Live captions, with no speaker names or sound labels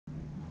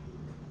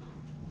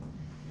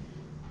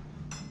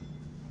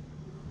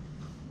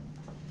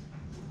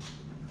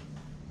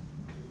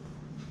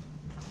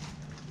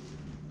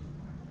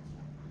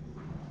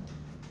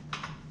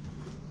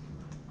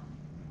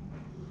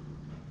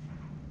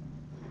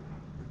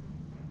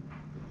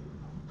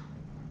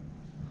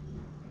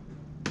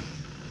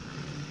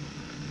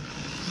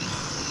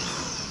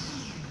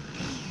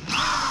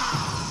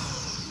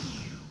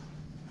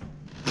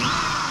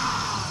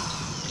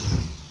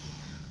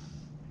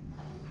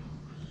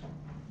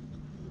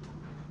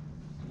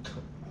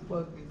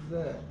fuck is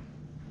that?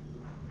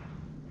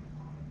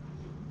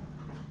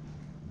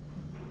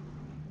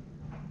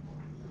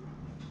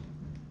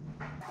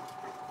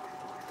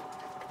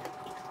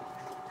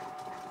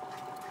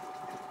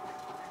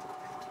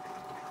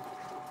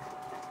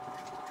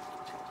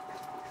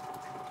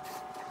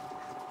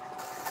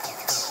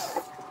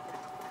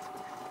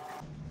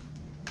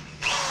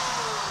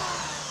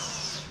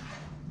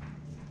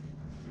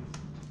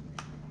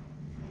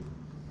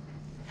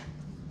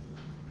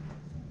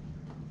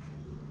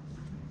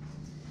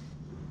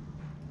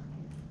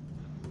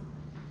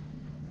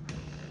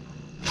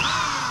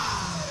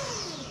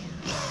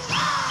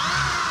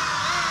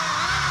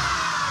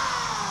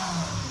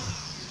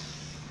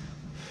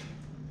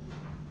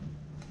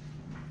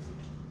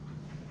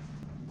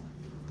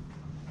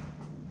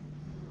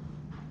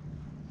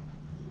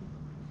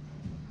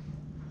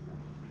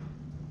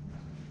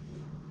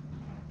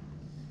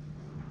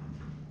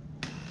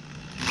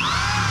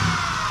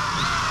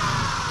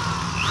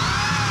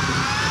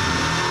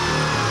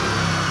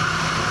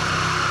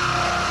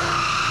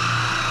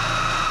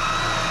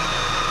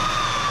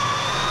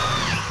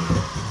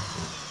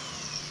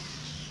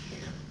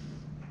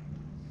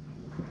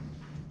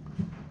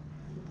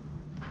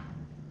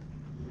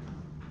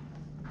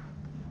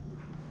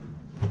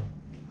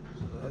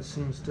 That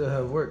seems to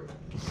have worked.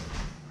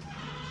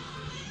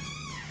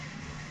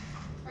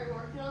 Are you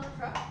working on the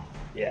truck?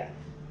 Yeah.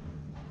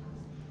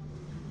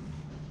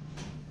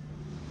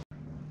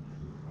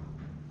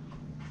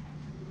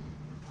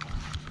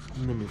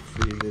 Let me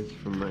free this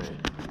from my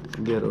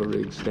ghetto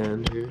rig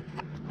stand here.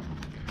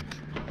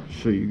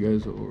 Show you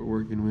guys what we're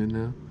working with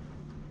now.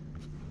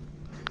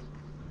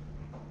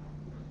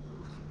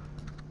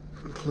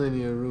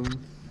 Plenty of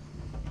room.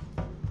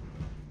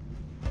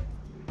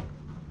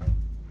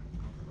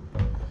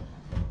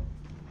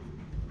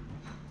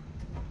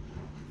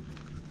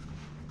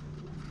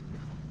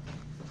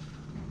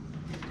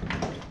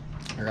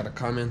 I got a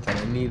comment that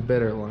I need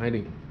better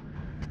lighting.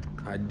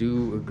 I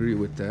do agree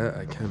with that.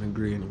 I can't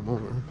agree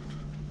anymore.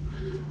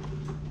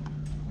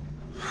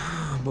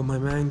 But my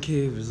man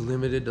cave is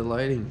limited to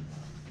lighting.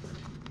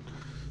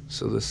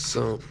 So the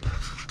sump.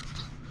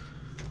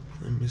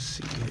 Let me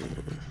see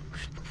here.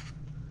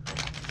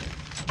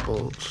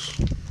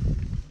 Bolts.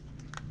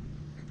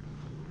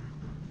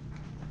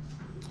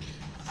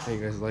 How you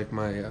guys like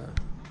my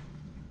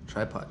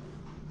tripod?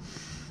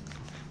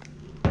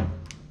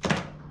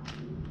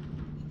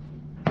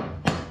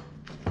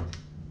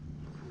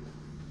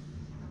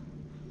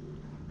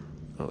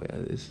 Oh yeah,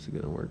 this is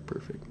gonna work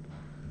perfect.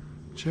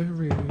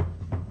 Cherry. Let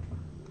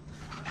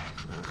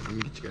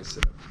me get you guys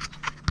set up.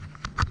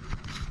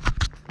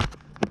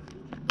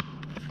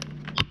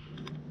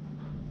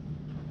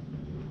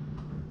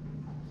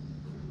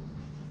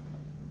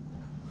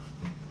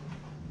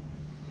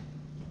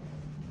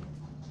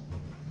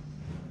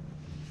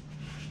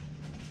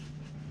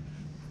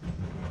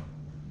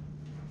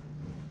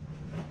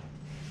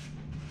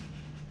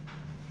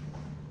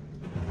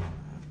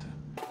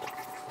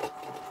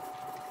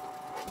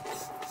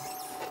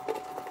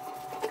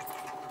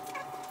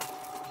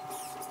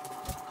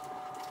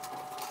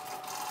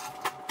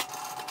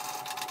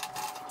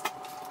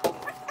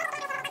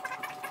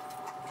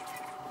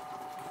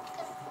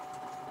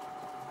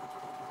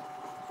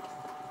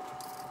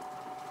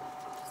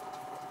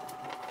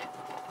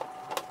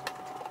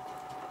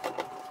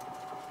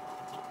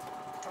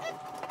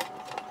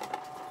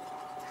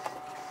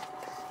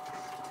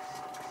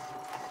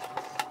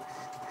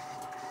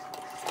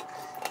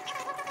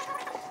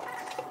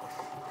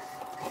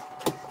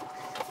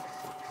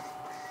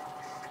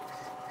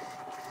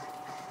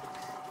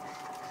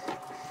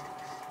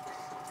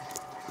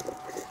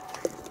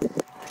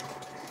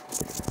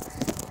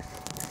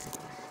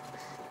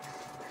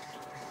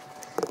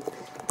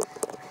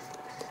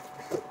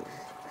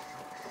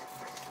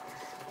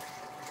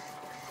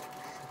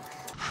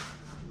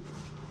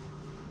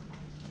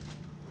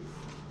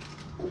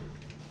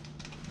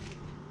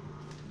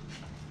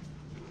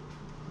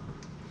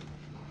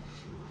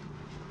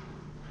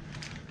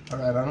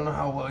 Alright, I don't know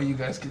how well you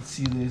guys can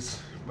see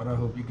this, but I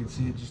hope you can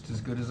see it just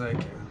as good as I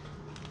can.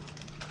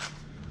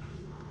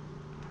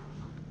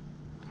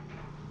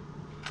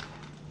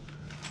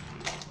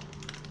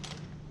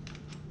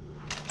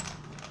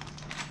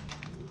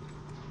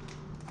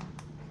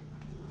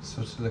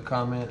 So to the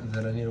comment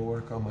that I need to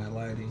work on my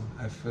lighting,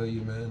 I feel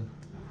you, man.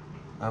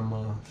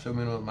 I'm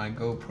filming with my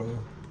GoPro.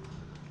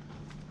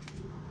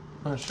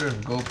 Not sure if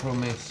GoPro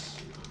makes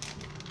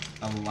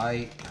a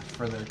light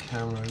for their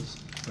cameras,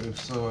 but if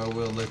so, I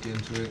will look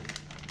into it.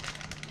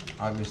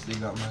 Obviously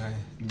got my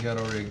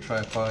ghetto rig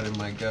tripod and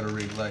my ghetto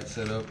rig light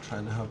set up,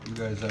 trying to help you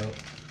guys out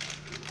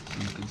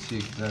so you can see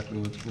exactly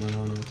what's going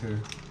on out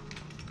here.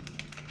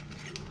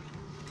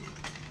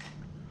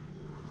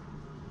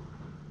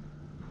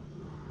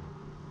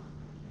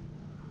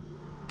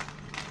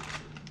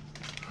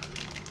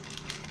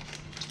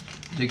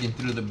 Digging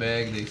through the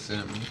bag they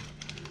sent me,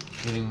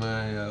 getting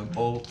my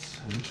bolts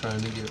and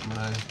trying to get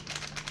my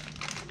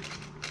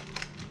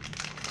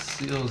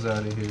seals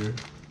out of here.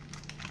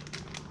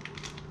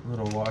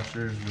 little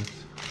washers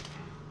with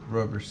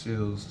rubber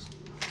seals.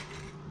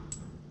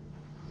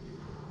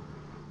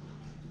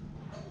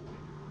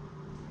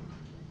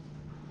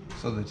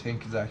 So the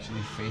tank is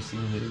actually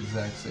facing the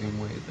exact same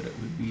way that it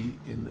would be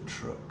in the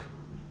truck.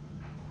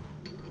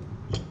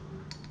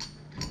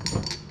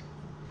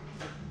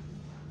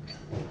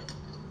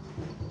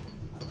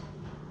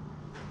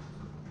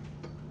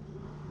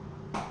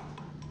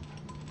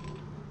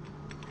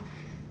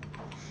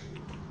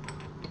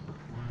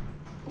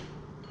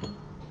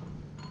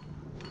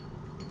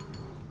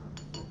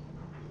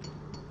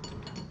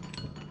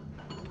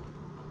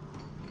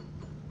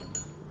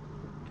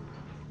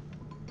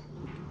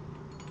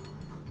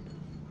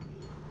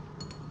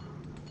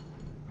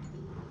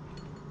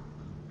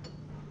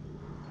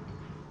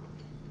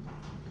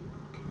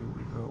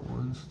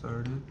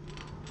 Started.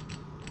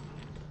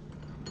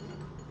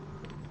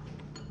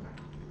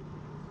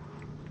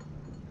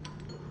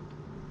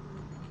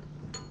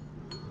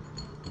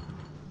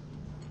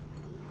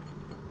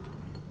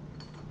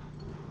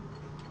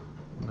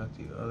 Got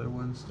the other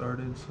one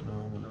started, so now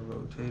I'm going to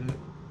rotate it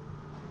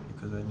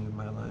because I need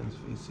my lines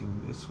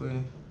facing this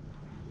way.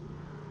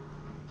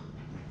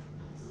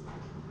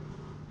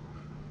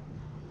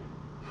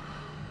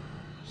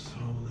 So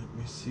let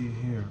me see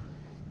here.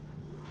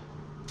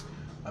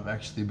 I've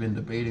actually been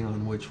debating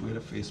on which way to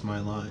face my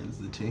lines.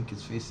 The tank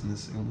is facing the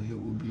same way it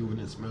will be when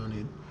it's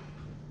mounted,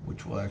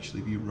 which will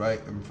actually be right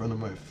in front of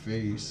my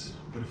face.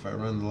 But if I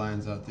run the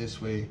lines out this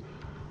way,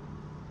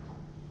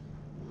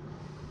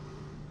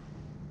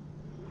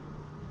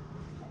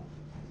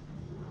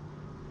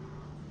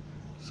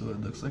 so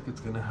it looks like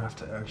it's gonna have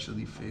to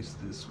actually face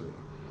this way.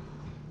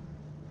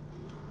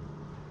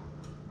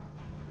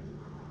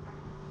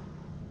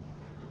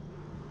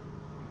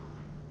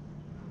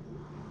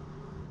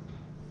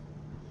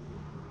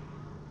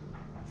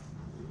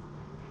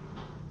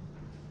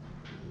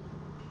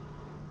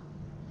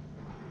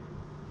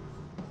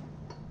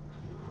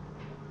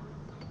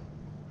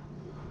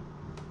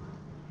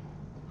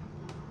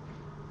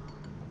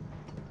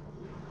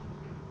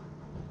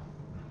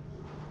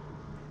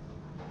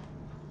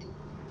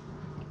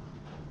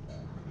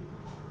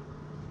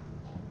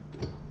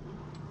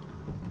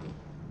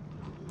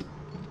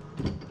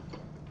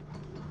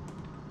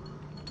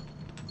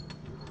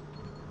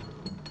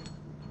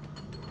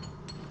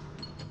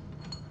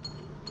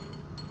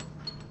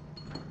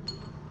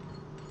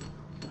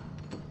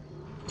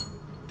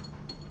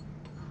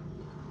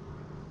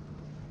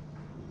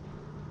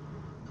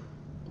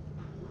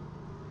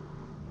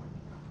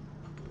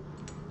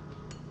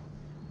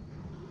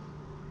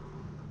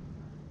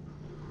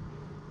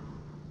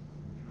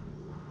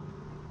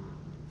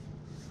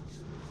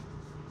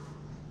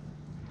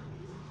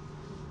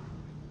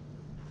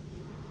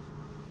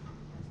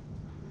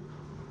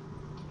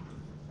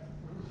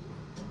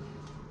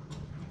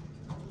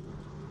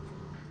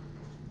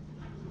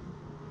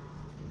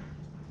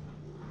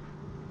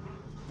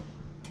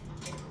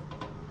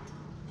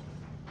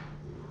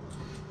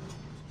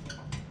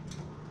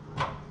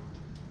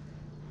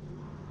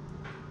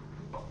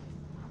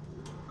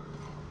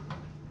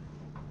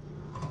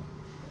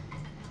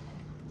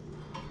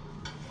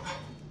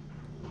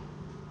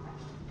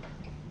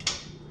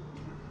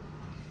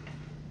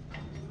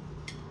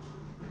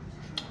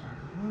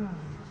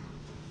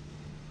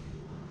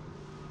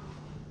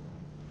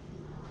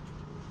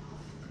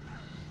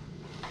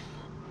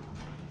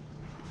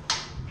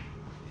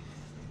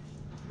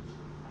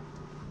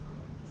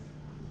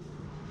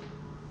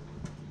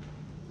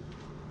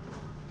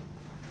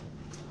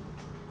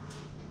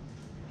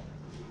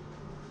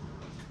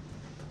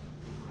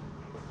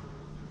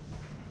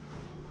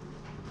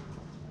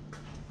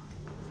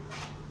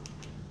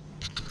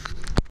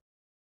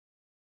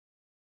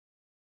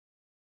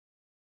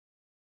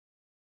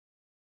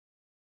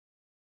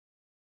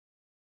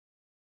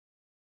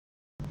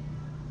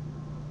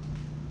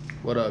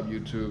 What up,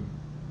 YouTube?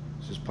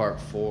 This is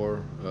part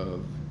 4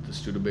 of the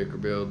Studebaker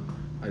build.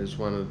 I just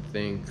want to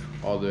thank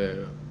all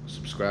the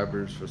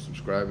subscribers for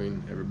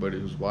subscribing, everybody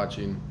who's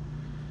watching.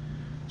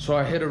 So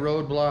I hit a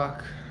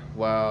roadblock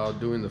while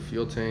doing the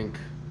fuel tank.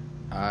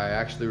 I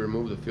actually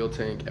removed the fuel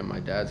tank at my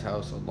dad's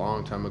house a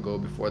long time ago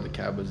before the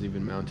cab was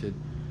even mounted.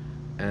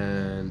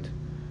 And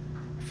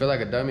I feel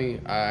like a dummy.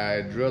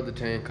 I drilled the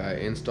tank, I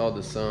installed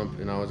the sump,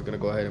 and I was gonna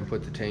go ahead and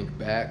put the tank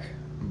back,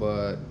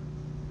 but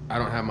I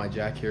don't have my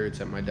jack here,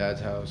 it's at my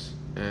dad's house,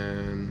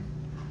 and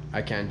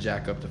I can't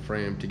jack up the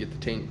frame to get the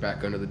tank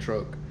back under the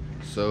truck.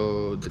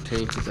 So the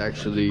tank is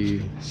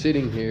actually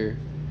sitting here,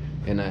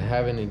 and I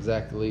haven't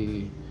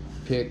exactly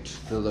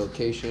picked the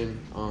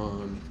location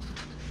on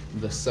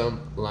the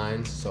sump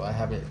lines, so I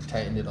haven't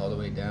tightened it all the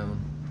way down.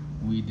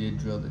 We did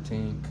drill the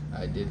tank,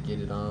 I did get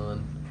it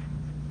on.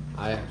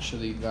 I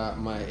actually got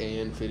my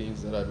AN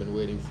fittings that I've been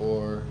waiting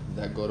for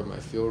that go to my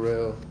fuel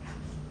rail.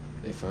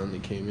 They finally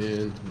came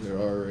in, they're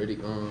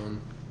already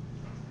on.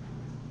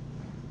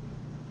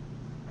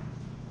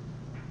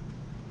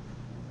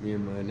 Me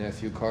and my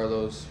nephew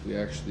Carlos, we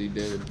actually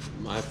did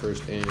my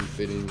first AN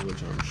fitting,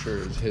 which I'm sure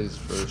is his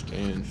first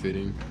AN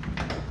fitting,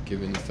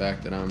 given the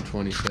fact that I'm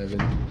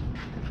 27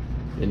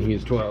 and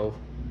he's 12.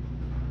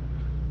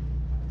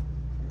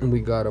 And we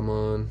got him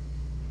on.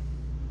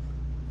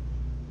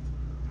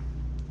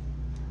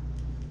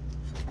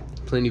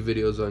 Plenty of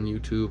videos on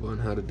YouTube on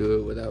how to do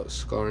it without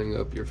scarring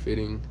up your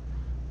fitting.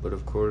 But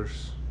of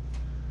course,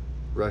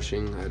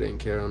 rushing, I didn't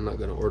care. I'm not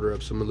gonna order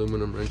up some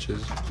aluminum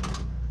wrenches.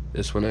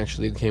 This one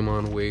actually came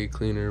on way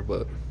cleaner,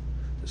 but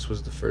this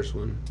was the first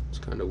one. It's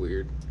kind of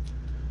weird.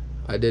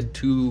 I did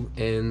 2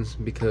 ends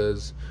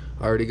because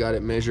I already got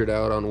it measured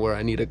out on where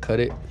I need to cut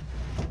it.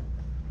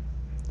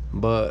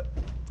 But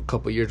a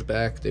couple years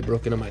back, they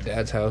broke into my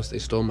dad's house. They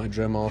stole my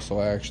Dremel, so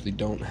I actually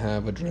don't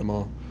have a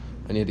Dremel.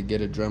 I need to get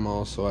a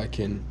Dremel so I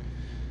can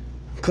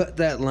cut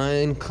that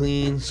line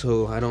clean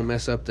so I don't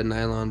mess up the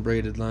nylon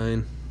braided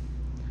line.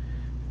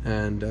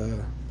 And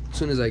as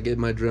soon as I get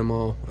my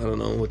Dremel, I don't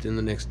know, within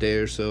the next day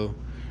or so,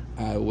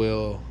 I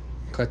will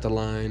cut the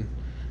line.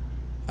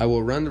 I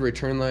will run the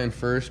return line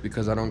first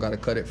because I don't got to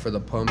cut it for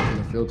the pump and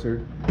the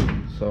filter.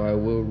 So I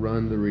will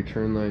run the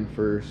return line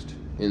first,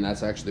 and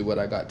that's actually what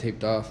I got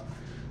taped off.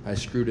 I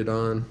screwed it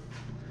on,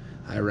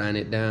 I ran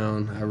it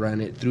down, I ran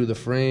it through the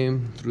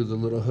frame, through the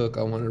little hook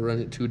I want to run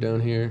it to down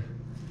here,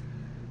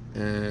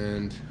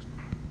 and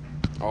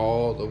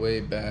all the way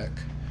back.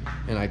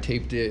 And I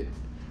taped it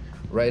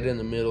right in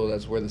the middle.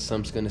 That's where the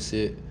sump's gonna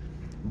sit,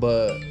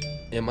 but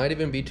it might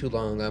even be too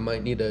long. I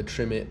might need to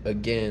trim it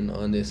again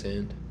on this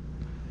end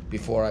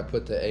before I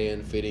put the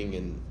AN fitting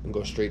and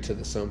go straight to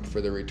the sump for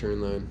the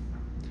return line.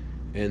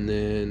 And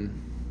then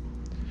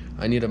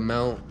I need to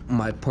mount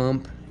my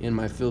pump and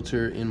my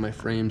filter in my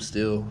frame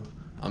still.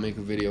 I'll make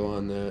a video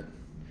on that,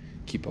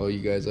 keep all you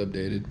guys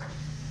updated.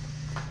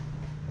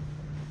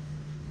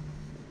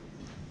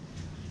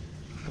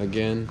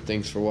 Again,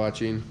 thanks for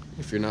watching.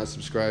 If you're not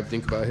subscribed,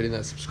 think about hitting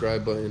that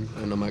subscribe button.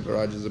 I know my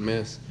garage is a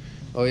mess.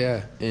 Oh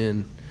yeah,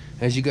 and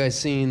as you guys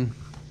seen,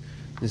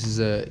 this is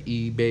a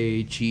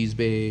eBay Cheese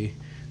Bay.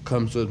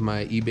 Comes with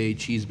my eBay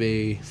Cheese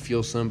Bay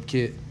fuel sump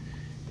kit.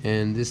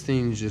 And this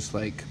thing just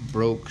like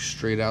broke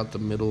straight out the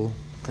middle,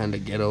 kind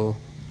of ghetto.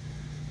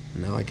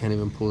 Now I can't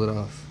even pull it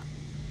off.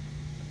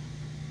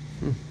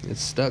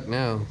 It's stuck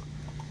now.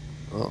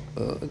 Oh,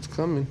 it's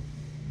coming.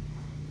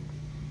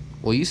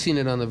 Well, you seen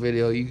it on the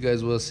video. You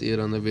guys will see it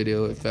on the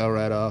video. It fell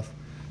right off.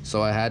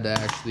 So I had to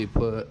actually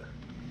put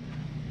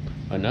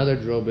another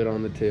drill bit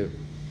on the tip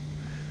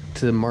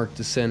to mark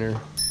the center.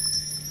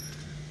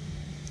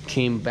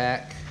 Came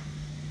back,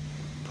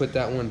 put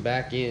that one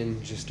back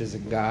in just as a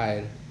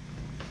guide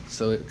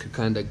so it could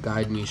kind of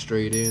guide me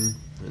straight in,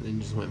 and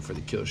then just went for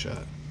the kill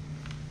shot.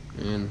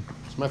 And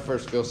it's my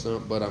first fuel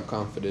sump, but I'm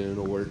confident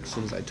it'll work as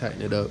soon as I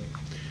tighten it up.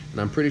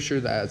 And I'm pretty sure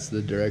that's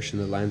the direction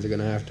the lines are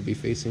gonna have to be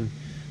facing.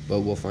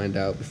 But we'll find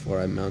out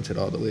before I mount it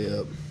all the way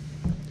up.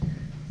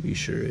 Be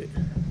sure it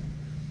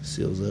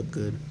seals up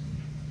good.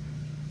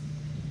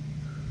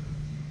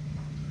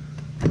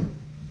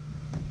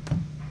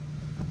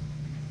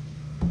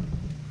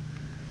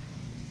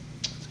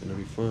 It's gonna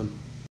be fun.